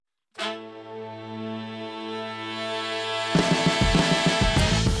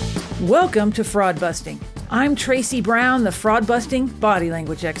Welcome to Fraud Busting. I'm Tracy Brown, the fraud busting body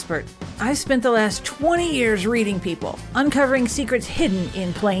language expert. I've spent the last 20 years reading people, uncovering secrets hidden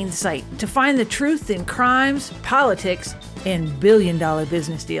in plain sight to find the truth in crimes, politics, and billion-dollar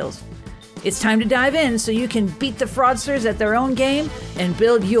business deals. It's time to dive in so you can beat the fraudsters at their own game and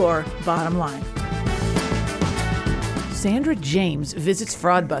build your bottom line. Sandra James visits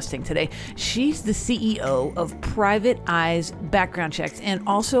Fraud Busting today. She's the CEO of Private Eyes Background Checks and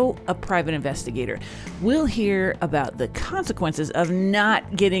also a private investigator. We'll hear about the consequences of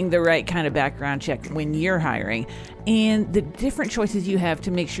not getting the right kind of background check when you're hiring and the different choices you have to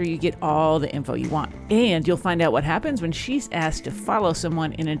make sure you get all the info you want. And you'll find out what happens when she's asked to follow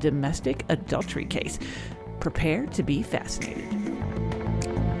someone in a domestic adultery case. Prepare to be fascinated.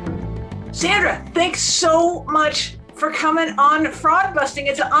 Sandra, thanks so much for coming on Fraud Busting.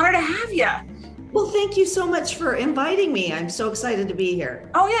 It's an honor to have you. Well, thank you so much for inviting me. I'm so excited to be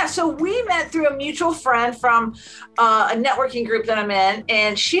here. Oh yeah, so we met through a mutual friend from a networking group that I'm in,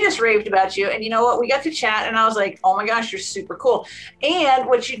 and she just raved about you. And you know what? We got to chat, and I was like, oh my gosh, you're super cool. And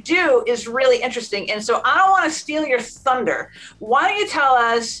what you do is really interesting. And so I don't want to steal your thunder. Why don't you tell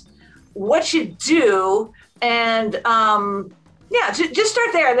us what you do and just start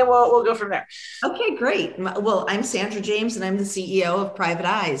there, and then we'll go from there. Okay, great. Well, I'm Sandra James, and I'm the CEO of Private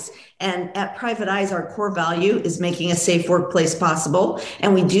Eyes. And at Private Eyes, our core value is making a safe workplace possible.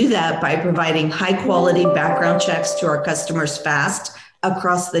 And we do that by providing high quality background checks to our customers fast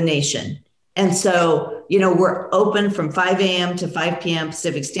across the nation. And so, we're open from 5 a.m. to 5 p.m.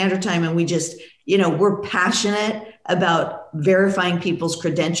 Pacific Standard Time. And we just, we're passionate about verifying people's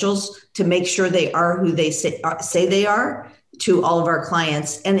credentials to make sure they are who they say they are, to all of our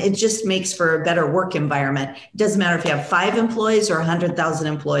clients. And it just makes for a better work environment. It doesn't matter if you have 5 employees or 100,000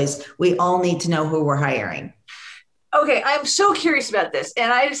 employees, we all need to know who we're hiring. Okay, I'm so curious about this,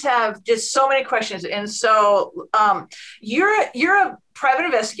 and I just have so many questions. And so you're a private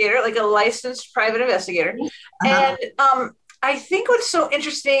investigator, like a licensed private investigator. Uh-huh. And I think what's so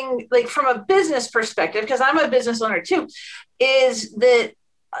interesting, like from a business perspective, because I'm a business owner too, is that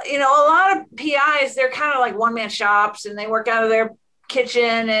a lot of PIs, they're kind of like one-man shops and they work out of their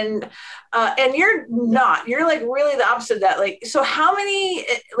kitchen and you're not, you're like really the opposite of that. Like, so how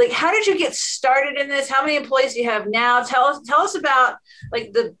did you get started in this? How many employees do you have now? Tell us about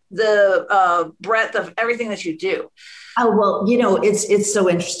like the breadth of everything that you do. Oh, well, it's so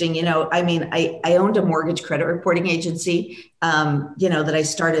interesting. I owned a mortgage credit reporting agency, that I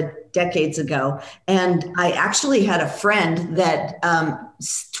started decades ago. And I actually had a friend that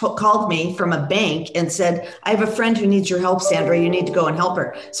called me from a bank and said, I have a friend who needs your help, Sandra. You need to go and help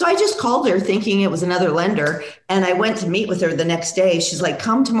her. So I just called her thinking it was another lender. And I went to meet with her the next day. She's like,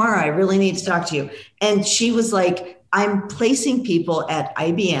 come tomorrow. I really need to talk to you. And she was like, I'm placing people at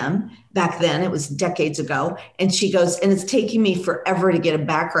IBM. Back then, it was decades ago. And she goes, and it's taking me forever to get a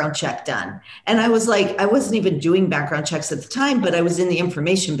background check done. And I was like, I wasn't even doing background checks at the time, but I was in the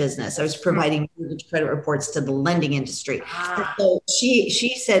information business. I was providing mortgage credit reports to the lending industry. So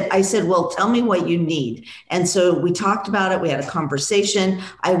she said, I said, well, tell me what you need. And so we talked about it. We had a conversation.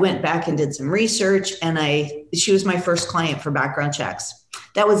 I went back and did some research, and she was my first client for background checks.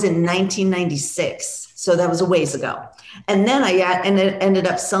 That was in 1996. So that was a ways ago. And then I ended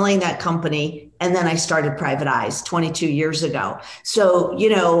up selling that company. And then I started Private Eyes 22 years ago. So,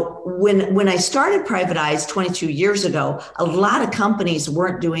 when I started Private Eyes 22 years ago, a lot of companies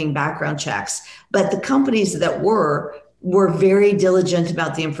weren't doing background checks, but the companies that were very diligent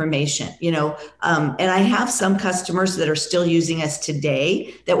about the information, and I have some customers that are still using us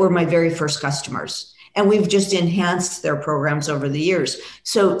today that were my very first customers. And we've just enhanced their programs over the years.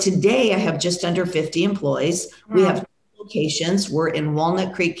 So today I have just under 50 employees. Mm. We have locations. We're in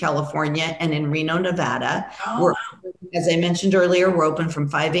Walnut Creek, California, and in Reno, Nevada. Oh. As I mentioned earlier, we're open from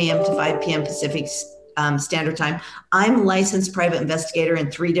 5 a.m. to 5 p.m. Pacific Standard Time. I'm a licensed private investigator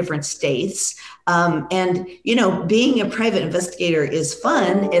in 3 different states. And being a private investigator is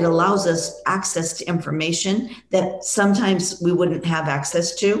fun. It allows us access to information that sometimes we wouldn't have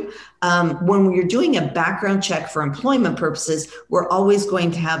access to. When you're doing a background check for employment purposes, we're always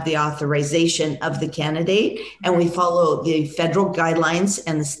going to have the authorization of the candidate, and we follow the federal guidelines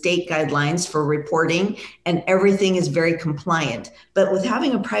and the state guidelines for reporting, and everything is very compliant. But with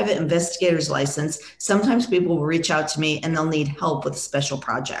having a private investigator's license, sometimes people will reach out to me and they'll need help with a special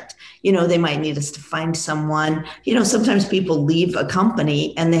project. They might need us to find someone. Sometimes people leave a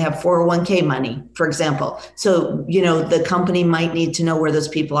company and they have 401k money, for example. So, the company might need to know where those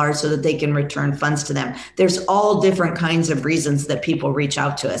people are so that they can return funds to them. There's all different kinds of reasons that people reach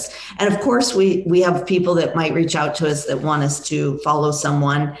out to us. And of course, we have people that might reach out to us that want us to follow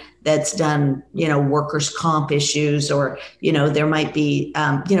someone that's done, workers' comp issues, or, there might be,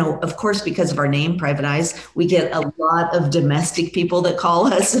 of course, because of our name, Private Eyes, we get a lot of domestic people that call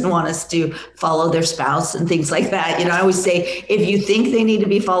us and want us to follow their spouse and things like that. I always say, if you think they need to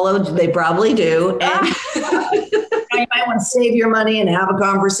be followed, they probably do. And you might want to save your money and have a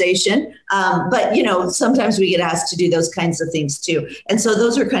conversation. But, sometimes we get asked to do those kinds of things too. And so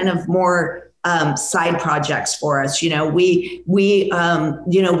those are kind of more side projects for us. We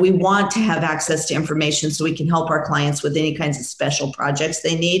want to have access to information so we can help our clients with any kinds of special projects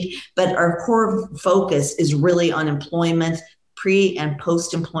they need. But our core focus is really on employment, pre and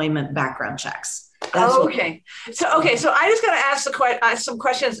post-employment background checks. Okay. So I just got to ask some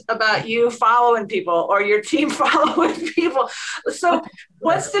questions about you following people or your team following people. So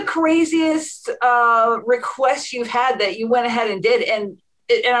what's the craziest request you've had that you went ahead and did? And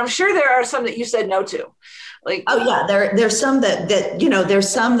I'm sure there are some that you said no to. There's some that there's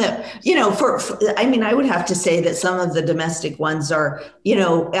some that, I would have to say that some of the domestic ones are,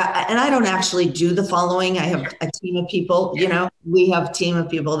 and I don't actually do the following. I have a team of people, we have a team of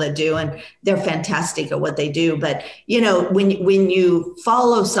people that do, and they're fantastic at what they do. But, when you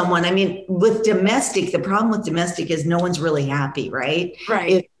follow someone, with domestic, the problem with domestic is no one's really happy, right?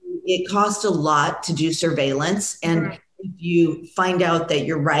 Right. It costs a lot to do surveillance, and if you find out that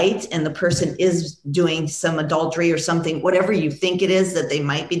you're right and the person is doing some adultery or something, whatever you think it is that they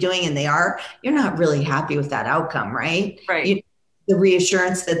might be doing, and they are, you're not really happy with that outcome, right? Right. The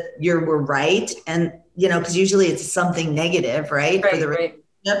reassurance that we're right. And, because usually it's something negative, right? Right, for the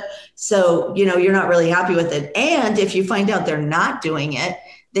relationship. So, you're not really happy with it. And if you find out they're not doing it,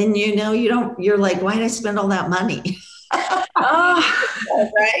 then, you're like, why did I spend all that money?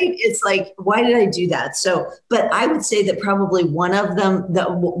 Right? It's like, why did I do that? So, but I would say that probably one of them,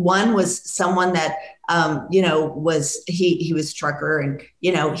 one was someone that, he was a trucker, and,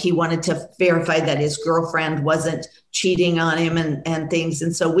 he wanted to verify that his girlfriend wasn't cheating on him and things.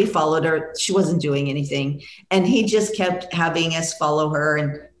 And so we followed her. She wasn't doing anything. And he just kept having us follow her,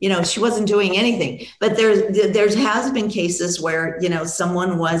 and, she wasn't doing anything. But there has been cases where,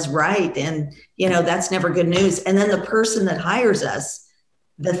 someone was right. And, that's never good news. And then the person that hires us,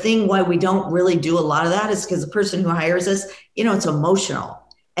 the thing why we don't really do a lot of that is because the person who hires us, it's emotional.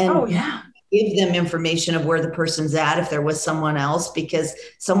 And give them information of where the person's at if there was someone else, because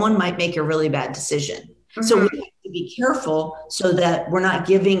someone might make a really bad decision. Mm-hmm. So we have to be careful so that we're not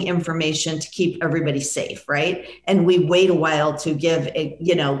giving information to keep everybody safe, right? And we wait a while to give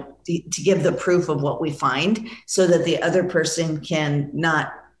to give the proof of what we find, so that the other person can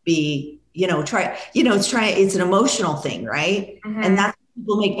not be, it's an emotional thing, right? Mm-hmm. And that's when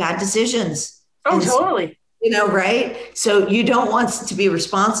people make bad decisions. Oh, and totally. Right? So you don't want to be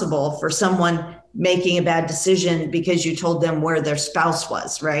responsible for someone making a bad decision because you told them where their spouse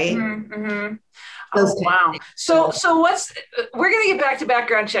was, right? Mm-hmm. Oh, wow. So we're going to get back to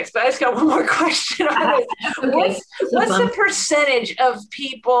background checks, but I just got one more question on this. Okay. What's the percentage of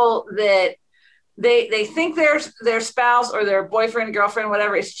people that they think their spouse or their boyfriend, girlfriend,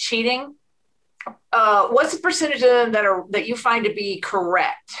 whatever, is cheating? What's the percentage of them that you find to be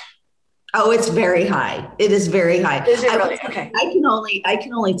correct? Oh, it's very high. It is very high. Is it really? Okay. I can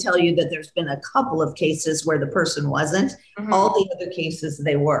only tell you that there's been a couple of cases where the person wasn't. Mm-hmm. All the other cases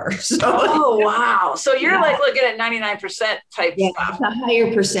they were. So, oh, wow. So you're like looking at 99% type stuff. It's a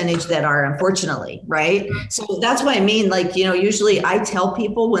higher percentage that are, unfortunately, right? So that's what I mean. Like, usually I tell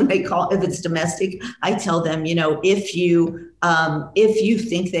people when they call, if it's domestic, I tell them, if you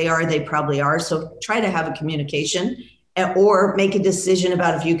think they are, they probably are. So try to have a communication, or make a decision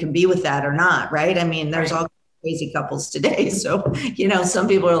about if you can be with that or not, right? There's all crazy couples today. So, some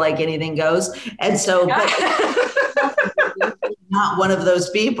people are like anything goes. And so, but not one of those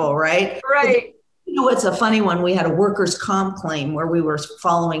people, right? Right. It's a funny one. We had a workers' comp claim where we were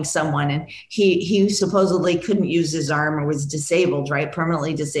following someone, and he supposedly couldn't use his arm, or was disabled, right?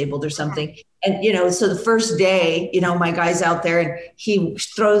 Permanently disabled or something. And, so the first day, my guy's out there, and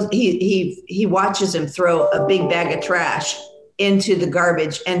he watches him throw a big bag of trash into the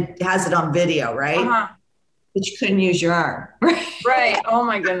garbage and has it on video, right? Uh-huh. But you couldn't use your arm. Right. Oh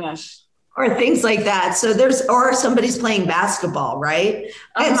my goodness. Or things like that. So or somebody's playing basketball, right?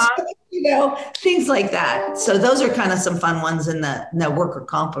 Uh-huh. And so, things like that. So those are kind of some fun ones in the worker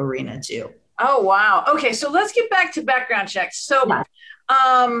comp arena too. Oh, wow. Okay. So let's get back to background checks. So,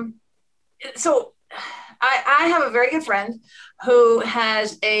 So I have a very good friend who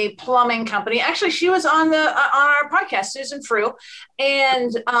has a plumbing company. Actually, she was on our podcast, Susan Frew,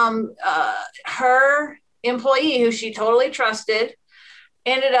 and her employee, who she totally trusted,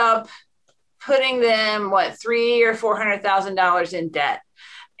 ended up putting them $300,000 or $400,000 in debt.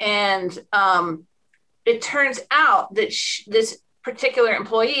 And it turns out that this particular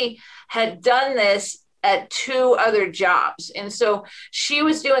employee had done this at 2 other jobs. And so she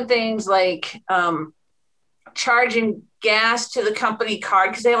was doing things like charging gas to the company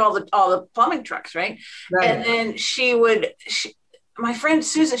card, because they have all the plumbing trucks, right? And then my friend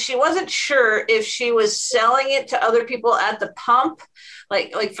Susan, she wasn't sure if she was selling it to other people at the pump,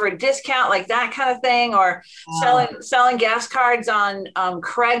 like for a discount, like that kind of thing, or selling gas cards on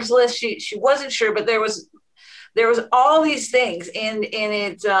Craigslist. She wasn't sure, but there was all these things, and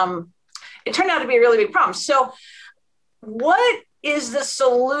it turned out to be a really big problem. So what is the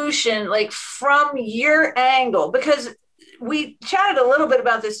solution, like from your angle? Because we chatted a little bit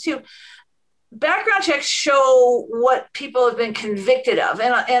about this too. Background checks show what people have been convicted of.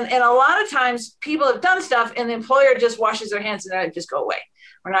 And a lot of times people have done stuff and the employer just washes their hands and they just go away.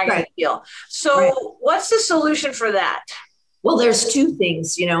 We're not going to deal. So what's the solution for that? Well, there's 2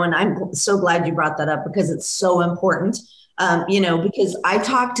 things, and I'm so glad you brought that up because it's so important. Because I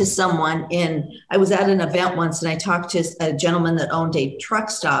talked to someone I was at an event once and I talked to a gentleman that owned a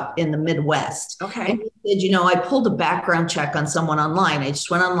truck stop in the Midwest. Okay. And he said, I pulled a background check on someone online. I just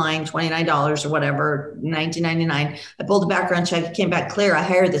went online, $29 or whatever, $19.99. I pulled a background check. It came back clear. I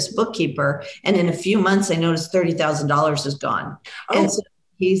hired this bookkeeper. And in a few months, I noticed $30,000 is gone. Oh. And so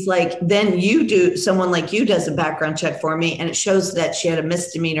he's like, then someone like you does a background check for me. And it shows that she had a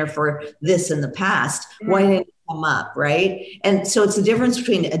misdemeanor for this in the past. Mm-hmm. Why didn't come up, right? And so it's the difference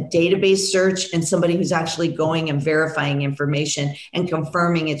between a database search and somebody who's actually going and verifying information and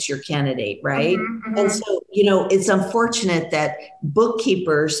confirming it's your candidate, right? Mm-hmm, mm-hmm. And so, it's unfortunate that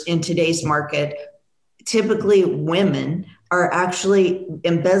bookkeepers in today's market, typically women, are actually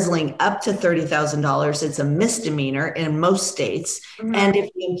embezzling up to $30,000. It's a misdemeanor in most states. Mm-hmm. And if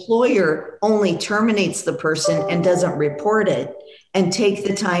the employer only terminates the person and doesn't report it, and take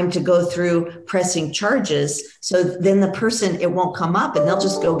the time to go through pressing charges, so then the person, it won't come up and they'll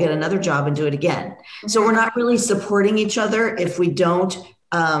just go get another job and do it again. Mm-hmm. So we're not really supporting each other if we don't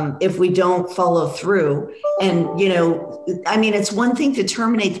follow through. And, it's one thing to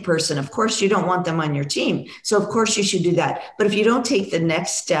terminate the person. Of course, you don't want them on your team. So of course you should do that. But if you don't take the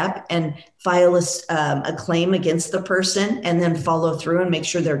next step and file a claim against the person and then follow through and make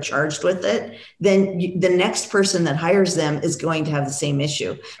sure they're charged with it, then the next person that hires them is going to have the same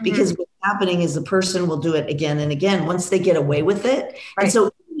issue. Mm-hmm. Because what's happening is the person will do it again and again once they get away with it. Right. And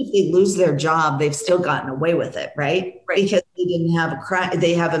so if they lose their job, they've still gotten away with it, right? Because they didn't have a crime.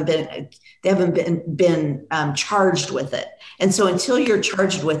 They haven't been charged with it. And so until you're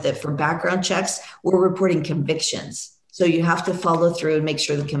charged with it for background checks, we're reporting convictions. So you have to follow through and make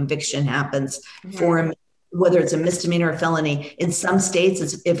sure the conviction happens for whether it's a misdemeanor or felony. In some states,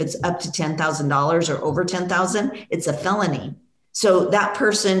 if it's up to $10,000 or over $10,000, it's a felony. So that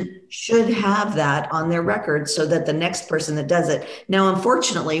person should have that on their record so that the next person that does it. Now,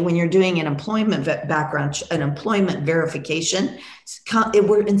 unfortunately, when you're doing an employment an employment verification,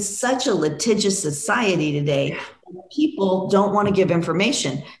 we're in such a litigious society today. People don't want to give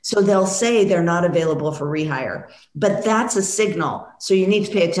information. So they'll say they're not available for rehire, but that's a signal. So you need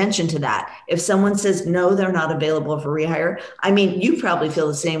to pay attention to that. If someone says, no, they're not available for rehire, you probably feel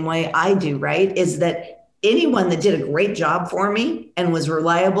the same way I do, right? Is that anyone that did a great job for me and was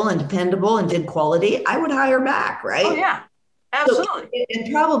reliable and dependable and did quality, I would hire back, right? Oh, yeah, absolutely. So,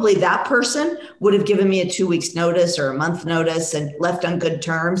 and probably that person would have given me a 2 weeks notice or a month notice and left on good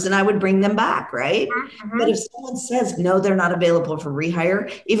terms, and I would bring them back, right? Mm-hmm. But if someone says, no, they're not available for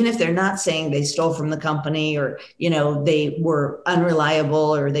rehire, even if they're not saying they stole from the company or, they were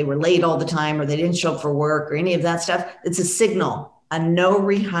unreliable or they were late all the time or they didn't show up for work or any of that stuff, it's a signal. A no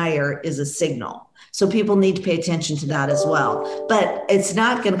rehire is a signal. So people need to pay attention to that as well. But it's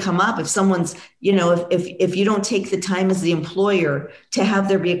not going to come up if someone's, if you don't take the time as the employer to have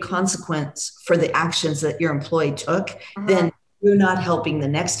there be a consequence for the actions that your employee took, then you're not helping the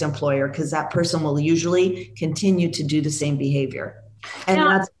next employer because that person will usually continue to do the same behavior. And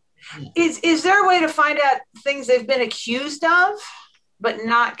now, is there a way to find out things they've been accused of but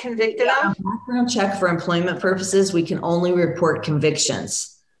not convicted of? Background check for employment purposes, we can only report convictions.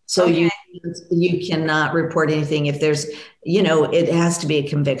 So you cannot report anything if there's, it has to be a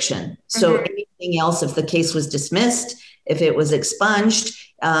conviction. So anything else, if the case was dismissed, if it was expunged,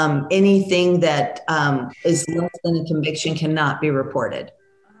 anything that is less than a conviction cannot be reported.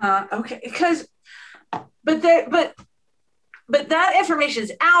 Okay, but that information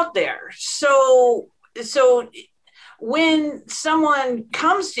is out there. So when someone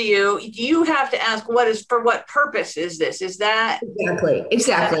comes to you, you have to ask, for what purpose is this? Is that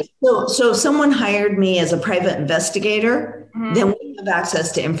exactly? So if someone hired me as a private investigator, then we have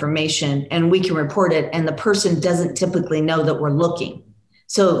access to information and we can report it, and the person doesn't typically know that we're looking.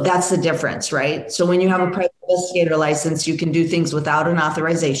 So that's the difference, right? So when you have a private investigator license, you can do things without an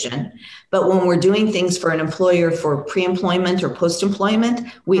authorization. But when we're doing things for an employer for pre-employment or post-employment,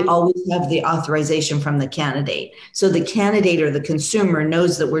 we always have the authorization from the candidate. So the candidate or the consumer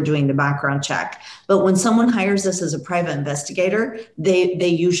knows that we're doing the background check. But when someone hires us as a private investigator, they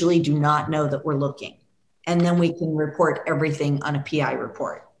usually do not know that we're looking. And then we can report everything on a PI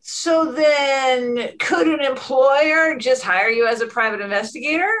report. So then could an employer just hire you as a private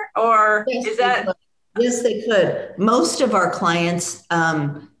investigator, or is that? Yes, they could. Most of our clients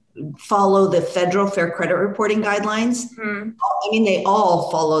follow the federal Fair Credit Reporting guidelines. I mean, they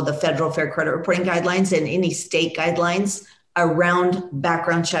all follow the federal Fair Credit Reporting guidelines and any state guidelines around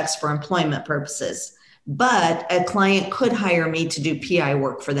background checks for employment purposes. But a client could hire me to do PI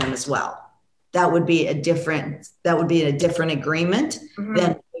work for them as well. That would be a different agreement than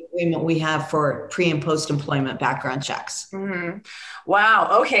the agreement we have for pre and post employment background checks.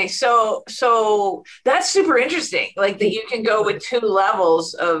 Wow. Okay. So that's super interesting. Like that you can go with two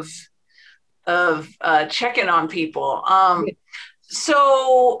levels of checking on people.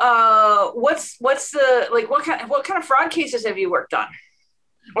 So what's the, like, what kind of fraud cases have you worked on?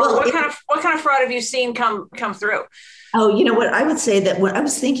 Or well, what kind of fraud have you seen come through? Oh, you know what? I would say that when I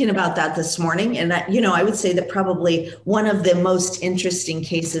was thinking about that this morning, and I would say that probably one of the most interesting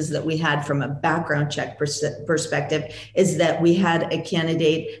cases that we had from a background check perspective is that we had a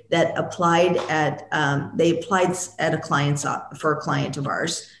candidate that applied at a client of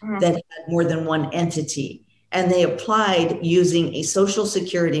ours that had more than one entity, and they applied using a social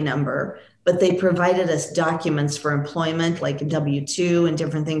security number, but they provided us documents for employment like a W-2 and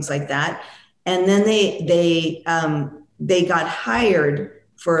different things like that. And then they got hired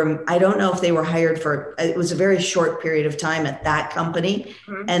for, I don't know if they were hired for, it was a very short period of time at that company,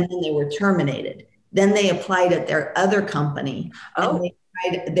 and then they were terminated. Then they applied at their other company, and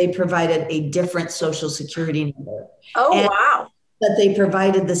they provided a different social security number. Wow. But they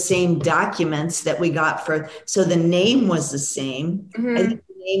provided the same documents that we got so the name was the same. I think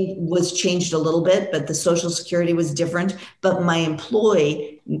the name was changed a little bit, but the social security was different. But my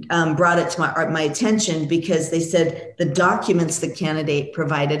employee brought it to my attention because they said the documents the candidate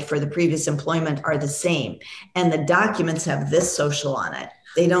provided for the previous employment are the same. And the documents have this social on it.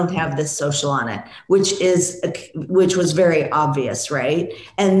 They don't have this social on it, which was very obvious, right?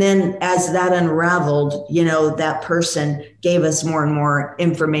 And then as that unraveled, that person gave us more and more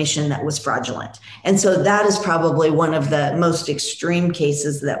information that was fraudulent. And so that is probably one of the most extreme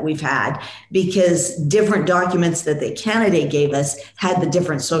cases that we've had, because different documents that the candidate gave us had the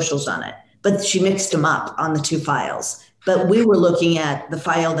different socials on it, but she mixed them up on the two files. But we were looking at the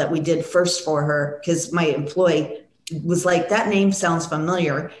file that we did first for her because my employee was like, that name sounds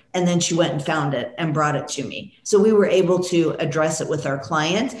familiar. And then she went and found it and brought it to me. So we were able to address it with our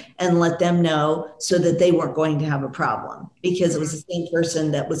client and let them know so that they weren't going to have a problem, because it was the same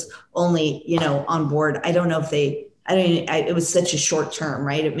person that was only, on board. I don't know if it was such a short term,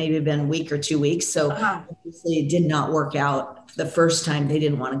 right? It may have been a week or 2 weeks. So obviously it did not work out the first time. They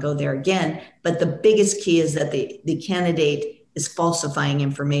didn't want to go there again. But the biggest key is that the candidate is falsifying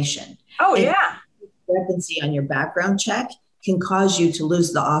information. Oh, yeah. Discrepancy on your background check can cause you to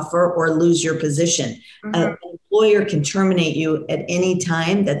lose the offer or lose your position. An employer can terminate you at any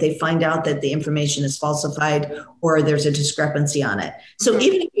time that they find out that the information is falsified or there's a discrepancy on it. So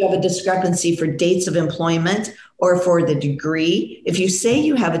even if you have a discrepancy for dates of employment or for the degree, if you say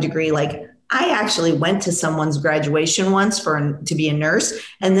you have a degree, like I actually went to someone's graduation once to be a nurse.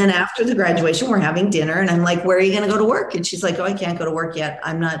 And then after the graduation, we're having dinner and I'm like, where are you going to go to work? And she's like, oh, I can't go to work yet.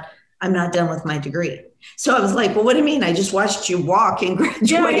 I'm not done with my degree. So I was like, well, what do you mean? I just watched you walk and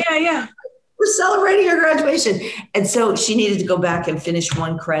graduate. Yeah. We're celebrating your graduation. And so she needed to go back and finish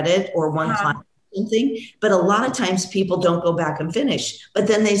one credit or one class or something. But a lot of times people don't go back and finish, but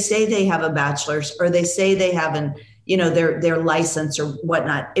then they say they have a bachelor's or they say they have their license or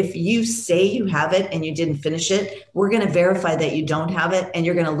whatnot. If you say you have it and you didn't finish it, we're going to verify that you don't have it and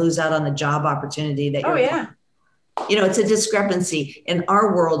you're going to lose out on the job opportunity that you're going. It's a discrepancy. In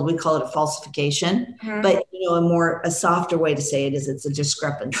our world, we call it a falsification, but a softer way to say it is it's a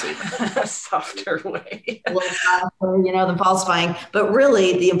discrepancy. A softer way. The falsifying, but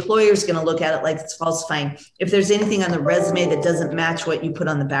really the employer is going to look at it like it's falsifying. If there's anything on the resume that doesn't match what you put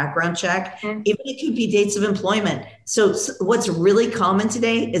on the background check, even it could be dates of employment. So what's really common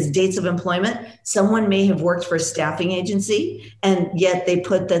today is dates of employment. Someone may have worked for a staffing agency and yet they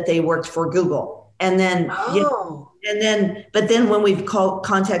put that they worked for Google. And then, but then when we've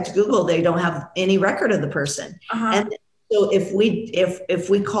contacted Google, they don't have any record of the person. And So if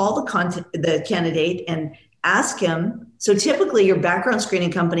we call the candidate and ask him, so typically your background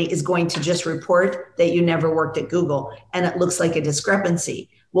screening company is going to just report that you never worked at Google, and it looks like a discrepancy.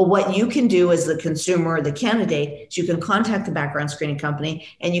 Well, what you can do as the consumer or the candidate is you can contact the background screening company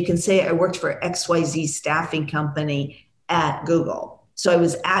and you can say, I worked for XYZ staffing company at Google. So I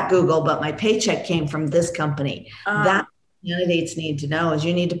was at Google, but my paycheck came from this company. That candidates need to know is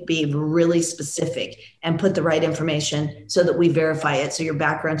you need to be really specific and put the right information so that we verify it. So your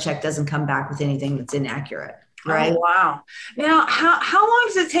background check doesn't come back with anything that's inaccurate. Right. Oh, wow. Now, how long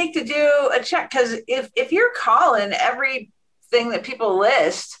does it take to do a check? Because if you're calling everything that people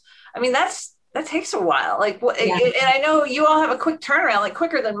list, I mean, that takes a while. Like, yeah. And I know you all have a quick turnaround, like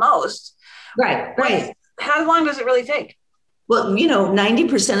quicker than most. Right. How long does it really take? Well,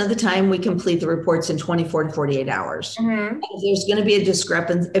 90% of the time we complete the reports in 24 to 48 hours. Mm-hmm. If there's going to be a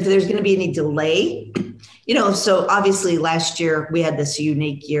discrepancy, if there's going to be any delay, so obviously last year we had this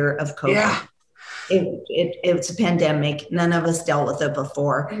unique year of COVID. Yeah. It's a pandemic. None of us dealt with it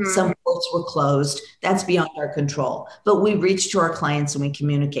before. Mm-hmm. Some ports were closed. That's beyond our control. But we reach to our clients and we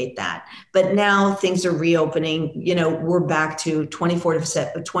communicate that. But now things are reopening. We're back to 24 to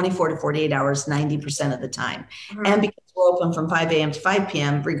 48 hours, 90% of the time. Mm-hmm. And because we're open from 5 a.m. to 5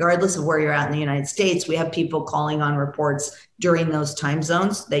 p.m., regardless of where you're at in the United States, we have people calling on reports during those time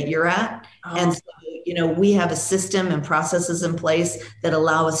zones that you're at. Oh. And so, we have a system and processes in place that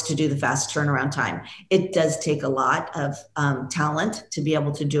allow us to do the fast turnaround time. It does take a lot of talent to be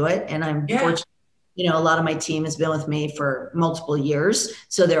able to do it. And I'm fortunate, a lot of my team has been with me for multiple years.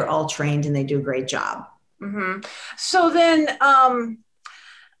 So they're all trained and they do a great job. Mm-hmm. So then, now,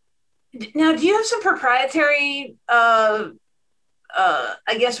 do you have some proprietary, I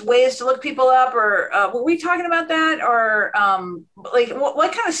guess, ways to look people up, or were we talking about that, or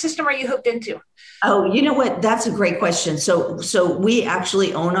what kind of system are you hooked into? Oh, you know what? That's a great question. So we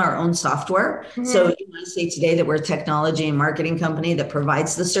actually own our own software. Mm-hmm. So you might say today that we're a technology and marketing company that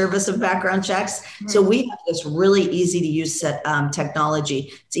provides the service of background checks. Mm-hmm. So we have this really easy to use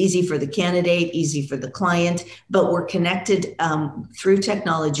technology. It's easy for the candidate, easy for the client, but we're connected through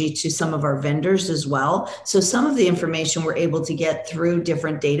technology to some of our vendors as well. So some of the information we're able to get through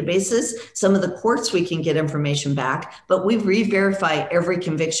different databases. Some of the courts we can get information back, but we re-verify every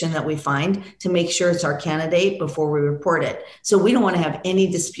conviction that we find to make sure it's our candidate before we report it. So we don't want to have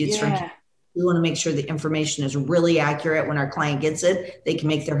any disputes from people. We want to make sure the information is really accurate. When our client gets it, they can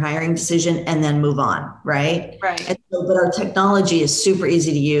make their hiring decision and then move on, right? Right. And so, but our technology is super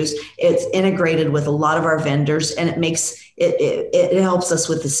easy to use. It's integrated with a lot of our vendors, and it helps us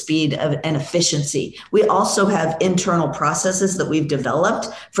with the speed and efficiency. We also have internal processes that we've developed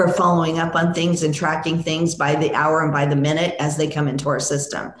for following up on things and tracking things by the hour and by the minute as they come into our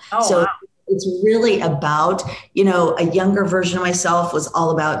system. Oh, so wow. It's really about, a younger version of myself was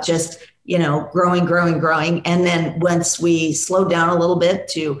all about just, growing. And then once we slowed down a little bit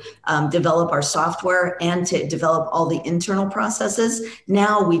to develop our software and to develop all the internal processes,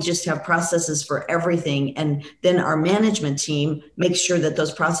 now we just have processes for everything. And then our management team makes sure that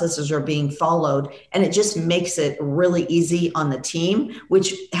those processes are being followed. And it just makes it really easy on the team,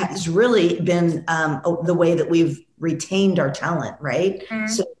 which has really been the way that we've retained our talent, right? Mm-hmm.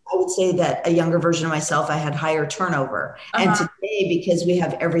 So I would say that a younger version of myself, I had higher turnover. Uh-huh. And today, because we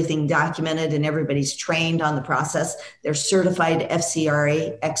have everything documented and everybody's trained on the process, they're certified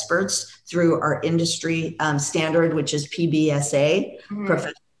FCRA experts through our industry standard, which is PBSA, mm-hmm.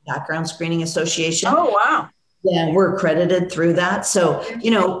 Professional Background Screening Association. Oh, wow. Yeah, we're accredited through that. So,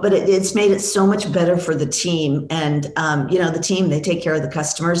 but it's made it so much better for the team. And, the team, they take care of the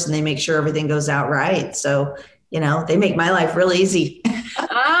customers and they make sure everything goes out right. So, they make my life really easy.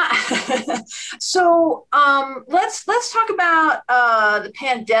 So let's talk about the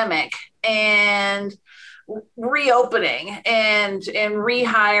pandemic and reopening and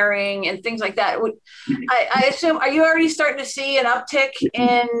rehiring and things like that. I assume, are you already starting to see an uptick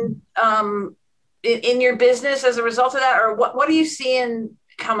in your business as a result of that, or what are you seeing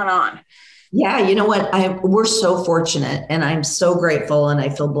coming on? Yeah, you know what? We're so fortunate, and I'm so grateful, and I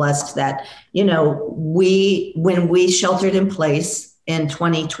feel blessed that, when we sheltered in place in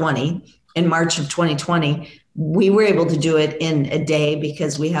 2020, in March of 2020, we were able to do it in a day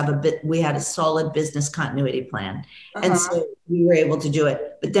because we had a solid business continuity plan. Uh-huh. And so we were able to do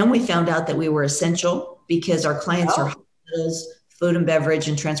it. But then we found out that we were essential because our clients are hospitals, food and beverage,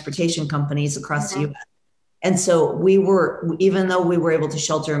 and transportation companies across the U.S. And so even though we were able to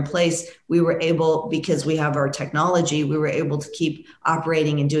shelter in place, because we have our technology, we were able to keep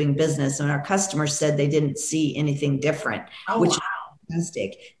operating and doing business. And our customers said they didn't see anything different, which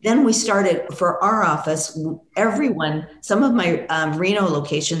fantastic. Then we started for our office, everyone, some of my Reno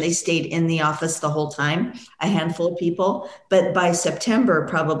location, they stayed in the office the whole time, a handful of people. But by September,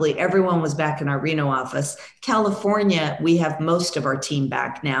 probably everyone was back in our Reno office. California, we have most of our team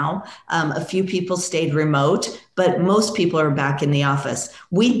back now. A few people stayed remote, but most people are back in the office.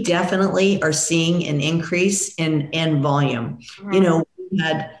 We definitely are seeing an increase in volume. Mm-hmm. You know, we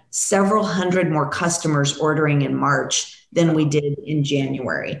had several hundred more customers ordering in March than we did in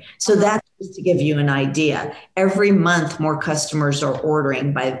January. So that's just to give you an idea. Every month, more customers are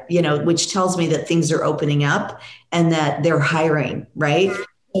ordering by, you know, which tells me that things are opening up and that they're hiring, right?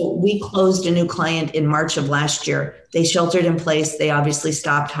 So we closed a new client in March of last year. They sheltered in place. They obviously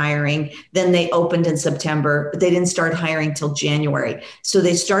stopped hiring. Then they opened in September, but they didn't start hiring till January. So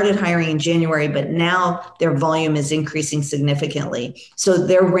they started hiring in January, but now their volume is increasing significantly. So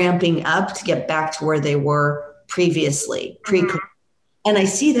they're ramping up to get back to where they were previously, pre-COVID. And I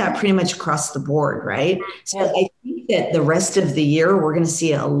see that pretty much across the board, right? So I think that the rest of the year, we're going to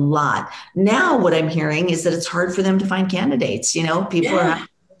see a lot. Now, what I'm hearing is that it's hard for them to find candidates. You know, people are,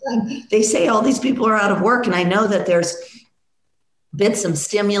 they say all these people are out of work. And I know that there's been some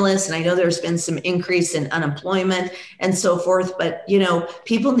stimulus and I know there's been some increase in unemployment and so forth, but you know,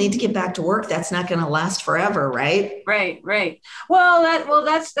 people need to get back to work. That's not going to last forever, right? Right. Well,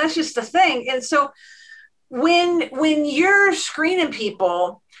 that's just the thing. And so when you're screening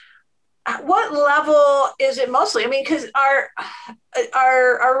people, what level is it mostly? I mean, because are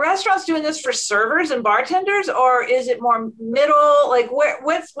restaurants doing this for servers and bartenders, or is it more middle? Like,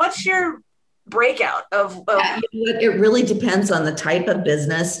 what's your breakout of? It really depends on the type of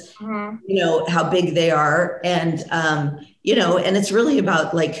business, you know, how big they are, and you know, and it's really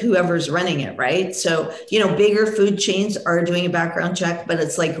about like whoever's running it, right? So, you know, bigger food chains are doing a background check, but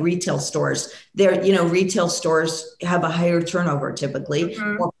it's like retail stores. They're, you know, retail stores have a higher turnover typically,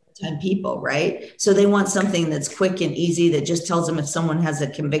 more time people, right? So they want something that's quick and easy that just tells them if someone has a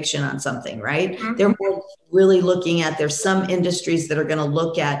conviction on something, right? They're more really looking at, there's some industries that are going to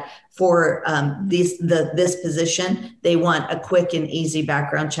look at for this position, they want a quick and easy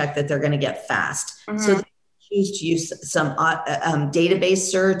background check that they're going to get fast. So they choose to use some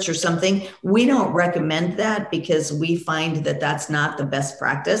database search or something. We don't recommend that because we find that that's not the best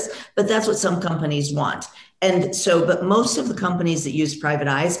practice, but that's what some companies want. And so, but most of the companies that use Private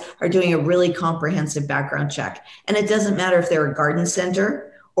Eyes are doing a really comprehensive background check. And it doesn't matter if they're a garden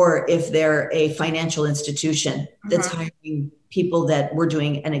center or if they're a financial institution that's hiring people that we're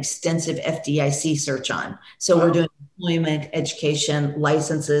doing an extensive FDIC search on. So we're doing employment, education,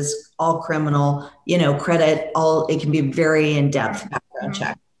 licenses, all criminal, you know, credit, all, it can be very in-depth background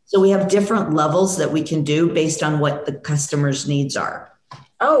check. So we have different levels that we can do based on what the customer's needs are.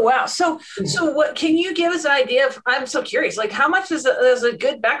 Oh, wow. So what, can you give us an idea of, I'm so curious, like how much does a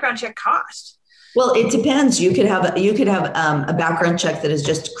good background check cost? Well, it depends. You could have a background check that is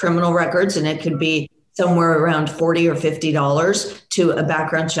just criminal records, and it could be somewhere around $40 or $50 to a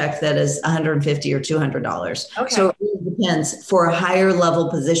background check that is $150 or $200. Okay. So it really depends. For a higher level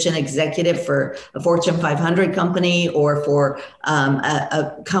position, executive for a Fortune 500 company, or for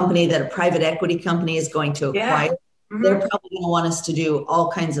a company that a private equity company is going to acquire. They're probably going to want us to do all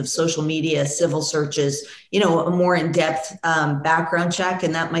kinds of social media, civil searches, you know, a more in-depth background check,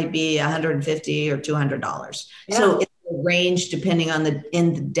 and that might be $150 or $200. So it's a range depending on the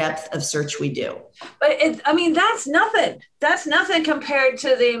in-depth of search we do. But I mean, that's nothing. That's nothing compared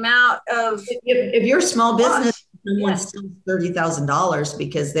to the amount of. If you're a small business, someone steals $30,000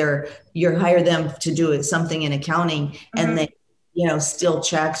 because you hire them to do something in accounting, and they, you know, steal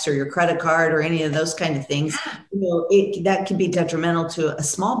checks or your credit card or any of those kind of things, you know, that can be detrimental to a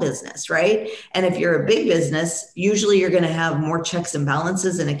small business, right? And if you're a big business, usually you're going to have more checks and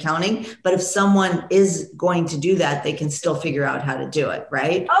balances in accounting. But if someone is going to do that, they can still figure out how to do it,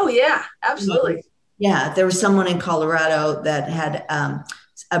 right? Oh, yeah, absolutely. Yeah, there was someone in Colorado that had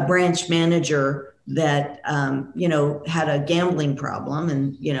a branch manager that, you know, had a gambling problem,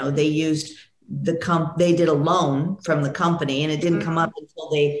 and, you know, they used they did a loan from the company, and it didn't come up until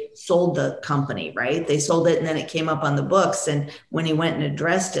they sold the company, right? They sold it, and then it came up on the books. And when he went and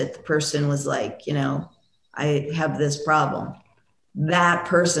addressed it, the person was like, you know, I have this problem. That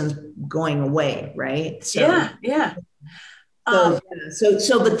person's going away, right? So, yeah.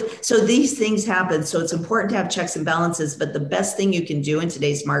 So these things happen. So it's important to have checks and balances, but the best thing you can do in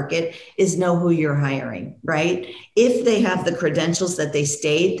today's market is know who you're hiring, right? If they have the credentials that they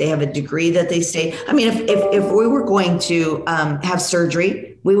state, they have a degree that they state. I mean, if we were going to have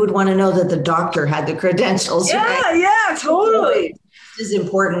surgery, we would want to know that the doctor had the credentials. Yeah, right? Yeah, totally. is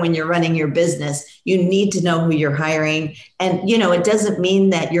important when you're running your business. You need to know who you're hiring. And, it doesn't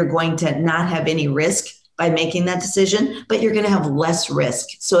mean that you're going to not have any risk by making that decision, but you're going to have less risk.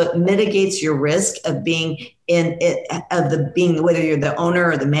 So it mitigates your risk of being whether you're the owner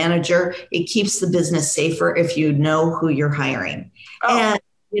or the manager. It keeps the business safer if you know who you're hiring. Oh. And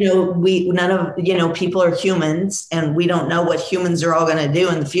people are humans, and we don't know what humans are all going to do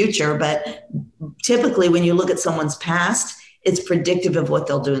in the future. But typically when you look at someone's past, it's predictive of what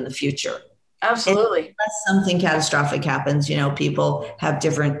they'll do in the future. Absolutely. And unless something catastrophic happens, people have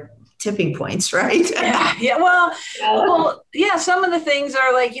different tipping points, right? Yeah. Well, yeah. Some of the things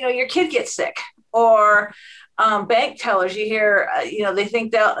are like, your kid gets sick, or bank tellers, you hear, they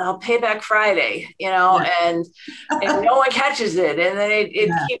think they'll pay back Friday, and no one catches it. And then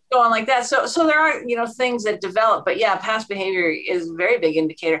it keeps going like that. So there are, things that develop, but yeah, past behavior is a very big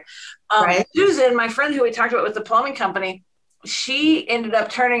indicator. Right. Susan, my friend who we talked about with the plumbing company, she ended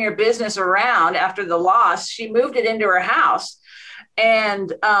up turning her business around after the loss. She moved it into her house.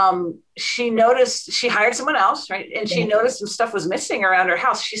 And she noticed, she hired someone else, right? And she noticed some stuff was missing around her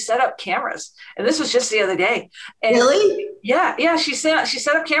house. She set up cameras, and this was just the other day. And really? Yeah. She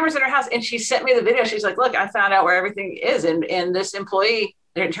set up cameras in her house, and she sent me the video. She's like, "Look, I found out where everything is." And this employee,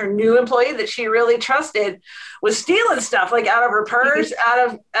 her new employee that she really trusted, was stealing stuff like out of her purse, out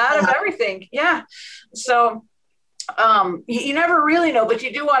of everything. Yeah. So you never really know, but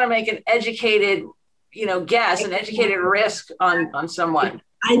you do want to make an educated guess, an educated risk on someone.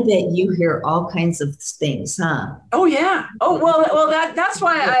 I bet you hear all kinds of things, huh? Oh yeah. Oh well. That's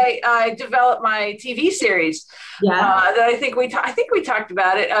why I developed my TV series. Yeah. That I think we talked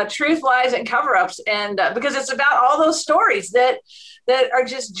about it. Truth, Lies, and Cover-Ups, and because it's about all those stories that are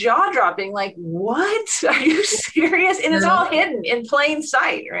just jaw-dropping. Like, what? Are you serious? And it's all hidden in plain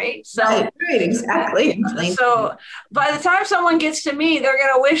sight, right? So right, exactly. So by the time someone gets to me, they're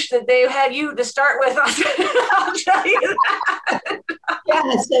gonna wish that they had you to start with. I'll tell you that. Yeah.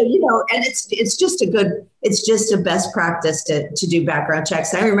 So, and it's just a best practice to do background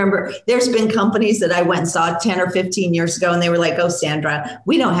checks. I remember there's been companies that I went and saw 10 or 15 years ago, and they were like, "Oh, Sandra,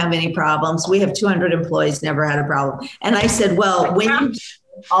 we don't have any problems. We have 200 employees, never had a problem." And I said, "Well,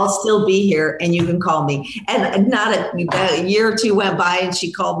 I'll still be here and you can call me." And not a year or two went by, and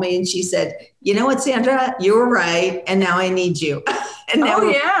she called me and she said, "You know what, Sandra, you were right. And now I need you." And now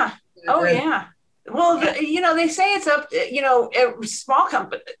Oh yeah. Well, they say it's up, a small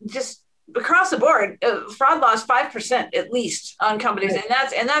company, just across the board, fraud loss 5% at least on companies.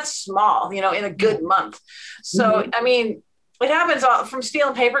 Right. And that's small, in a good month. So, I mean, it happens from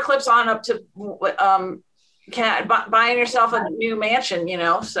stealing paper clips on up to buying yourself a new mansion,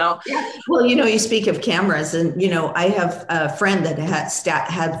 so. Yeah. Well, you speak of cameras, and, I have a friend that had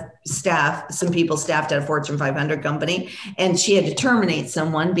some people staffed at a Fortune 500 company, and she had to terminate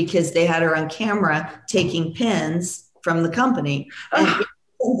someone because they had her on camera taking pins from the company.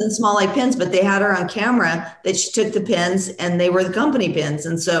 And small like pins, but they had her on camera that she took the pins and they were the company pins.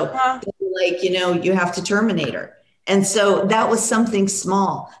 And so they were like, you have to terminate her. And so that was something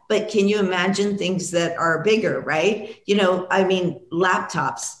small, but can you imagine things that are bigger, right?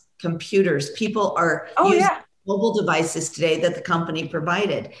 Laptops, computers, people are using mobile devices today that the company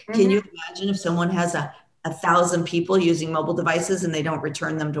provided. Mm-hmm. Can you imagine if someone has 1,000 people using mobile devices and they don't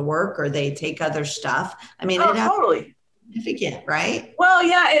return them to work, or they take other stuff? Totally. Significant, right? Well,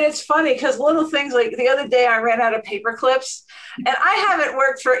 yeah, and it's funny because little things like the other day I ran out of paper clips, and I haven't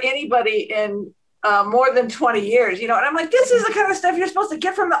worked for anybody in more than 20 years, and I'm like, this is the kind of stuff you're supposed to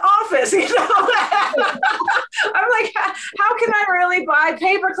get from the office, I'm like, how can I really buy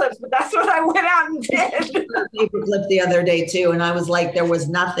paper clips? But that's what I went out and did. Paper clip the other day too, and I was like, there was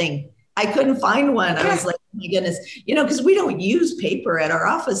nothing. I couldn't find one. I was like, oh my goodness, because we don't use paper at our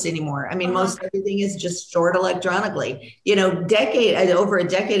office anymore. Most everything is just stored electronically. Over a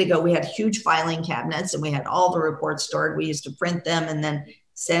decade ago, we had huge filing cabinets and we had all the reports stored. We used to print them and then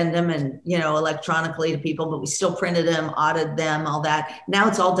send them and, electronically to people, but we still printed them, audited them, all that. Now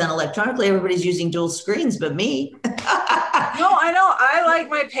it's all done electronically. Everybody's using dual screens, but me. No, I know. I like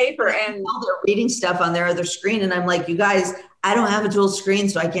my paper, and they're reading stuff on their other screen. And I'm like, you guys, I don't have a dual screen,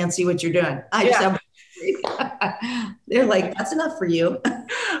 so I can't see what you're doing. I just have. They're like, that's enough for you.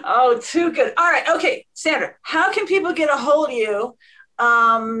 Oh, too good. All right. Okay. Sandra, how can people get a hold of you?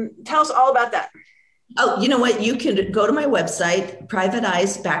 Tell us all about that. Oh, you know what? You can go to my website,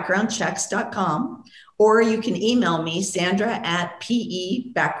 privateeyesbackgroundchecks.com, or you can email me,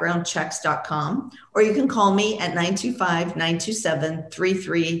 Sandra@pebackgroundchecks.com, or you can call me at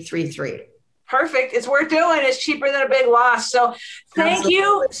 925-927-3333. Perfect. It's worth doing. It's cheaper than a big loss. So thank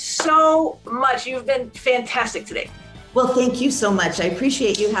you so much. You've been fantastic today. Well, thank you so much. I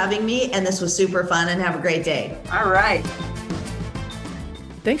appreciate you having me, and this was super fun, and have a great day. All right.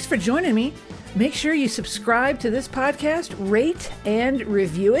 Thanks for joining me. Make sure you subscribe to this podcast, rate and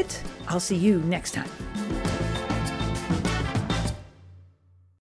review it. I'll see you next time.